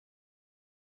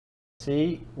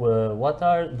see what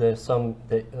are some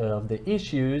of the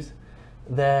issues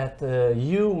that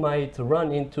you might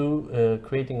run into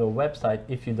creating a website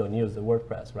if you don't use the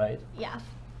WordPress, right? Yes.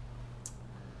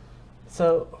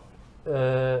 So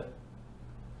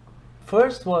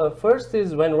first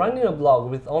is when running a blog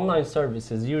with online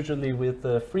services, usually with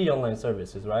free online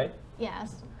services, right?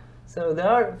 Yes. So there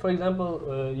are, for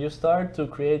example, you start to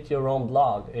create your own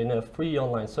blog in a free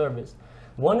online service.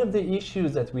 One of the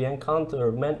issues that we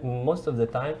encounter most of the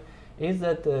time is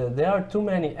that there are too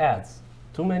many ads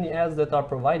that are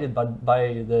provided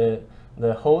by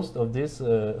the host of this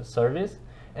service,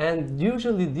 and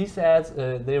usually these ads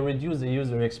they reduce the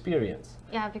user experience.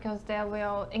 Yeah, because they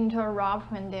will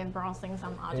interrupt when they're browsing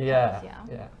some articles.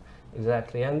 Yeah,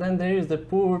 exactly. And then there is the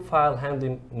poor file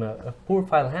handling,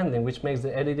 which makes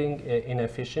the editing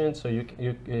inefficient. So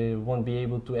you won't be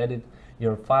able to edit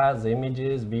your files,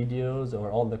 images, videos, or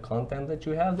all the content that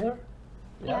you have there.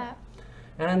 Yeah.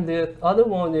 And the other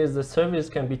one is the service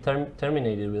can be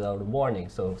terminated without a warning.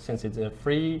 So since it's a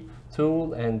free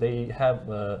tool and they have,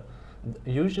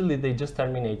 usually they just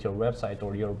terminate your website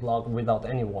or your blog without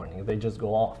any warning. They just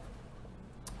go off.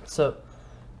 So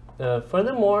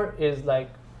furthermore is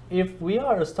like, if we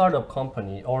are a startup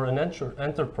company or an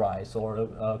enterprise or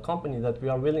a company that we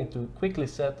are willing to quickly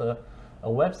set a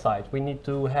website, we need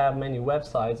to have many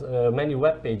websites, many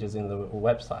web pages in the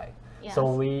website. Yes.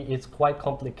 So it's quite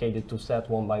complicated to set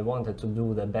one by one, to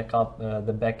do the backup,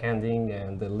 the backending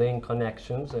and the link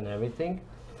connections and everything.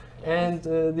 And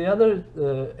the other,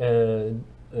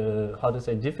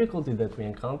 difficulty that we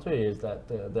encounter is that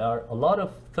there are a lot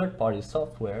of third-party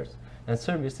softwares and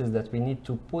services that we need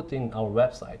to put in our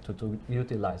website to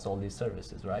utilize all these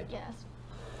services, right? Yes.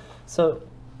 So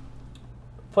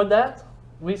for that,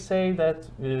 we say that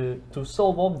to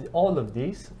solve all of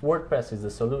these, WordPress is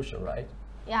the solution, right?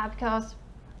 Yeah, because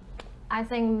I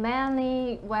think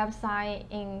many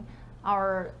websites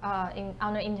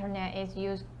on the internet is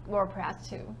use WordPress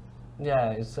too.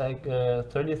 Yeah, it's like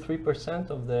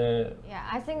 33% of the... Yeah,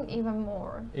 I think even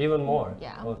more. Even more?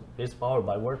 Yeah. Oh, it's powered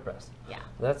by WordPress. Yeah.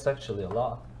 That's actually a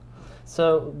lot.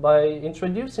 So by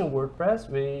introducing WordPress,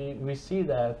 we see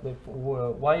that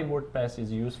why WordPress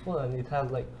is useful, and it has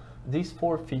like these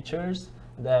 4 features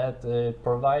that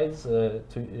provides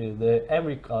to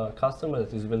every customer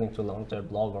that is willing to launch their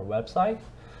blog or website.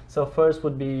 So first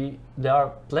would be, there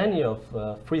are plenty of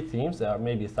free themes. There are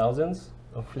maybe thousands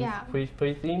of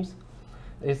free themes.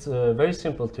 It's very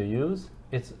simple to use.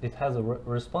 It has a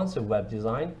responsive web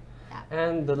design. Yeah.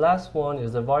 And the last one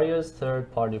is the various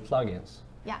third-party plugins.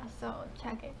 Yeah, so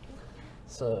check it.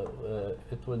 So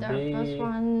it would The be... first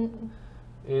one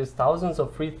is thousands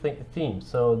of free themes.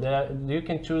 So there you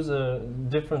can choose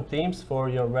different themes for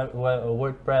your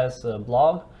WordPress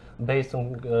blog based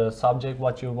on subject,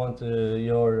 what you want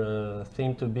your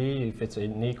theme to be, if it's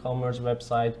an e-commerce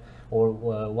website or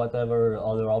whatever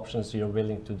other options you're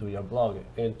willing to do your blog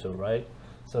into, right?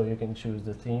 So you can choose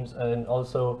the themes, and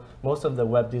also most of the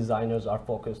web designers are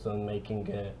focused on making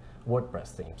WordPress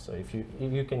themes. So if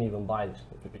you can even buy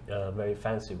a very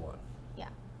fancy one. Yeah.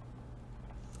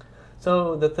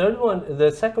 So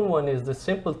the second one is the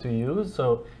simple to use.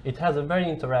 So it has a very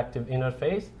interactive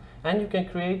interface, and you can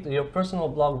create your personal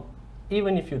blog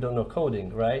even if you don't know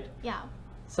coding, right? Yeah.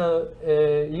 So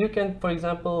you can, for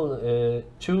example,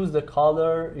 choose the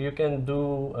color. You can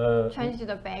do change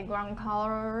the background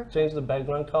color. Change the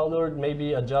background color.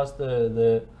 Maybe adjust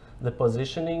the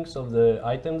positionings of the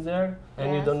items there,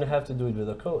 and you don't have to do it with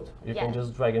a code. You can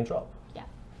just drag and drop. Yeah.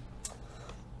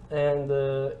 And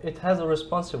it has a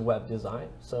responsive web design.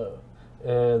 So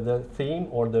the theme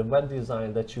or the web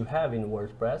design that you have in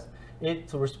WordPress,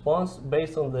 it responds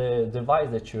based on the device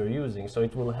that you're using. So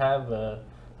it will have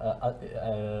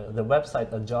the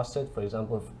website adjusted, for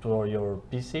example, for your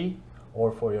PC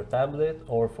or for your tablet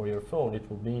or for your phone. It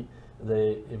will be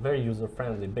very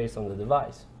user-friendly based on the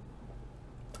device.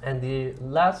 And the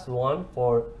last one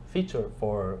feature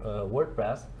for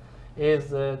WordPress is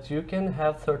that you can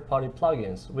have third-party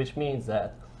plugins, which means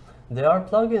that there are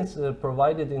plugins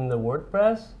provided in the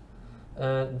WordPress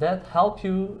that help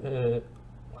you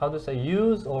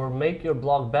use or make your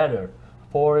blog better.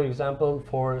 For example,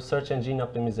 for search engine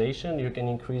optimization, you can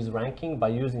increase ranking by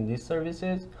using these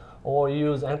services, or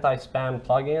use anti-spam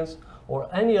plugins, or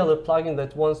any other plugin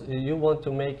that you want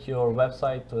to make your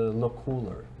website look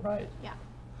cooler, right? Yeah.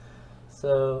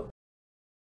 So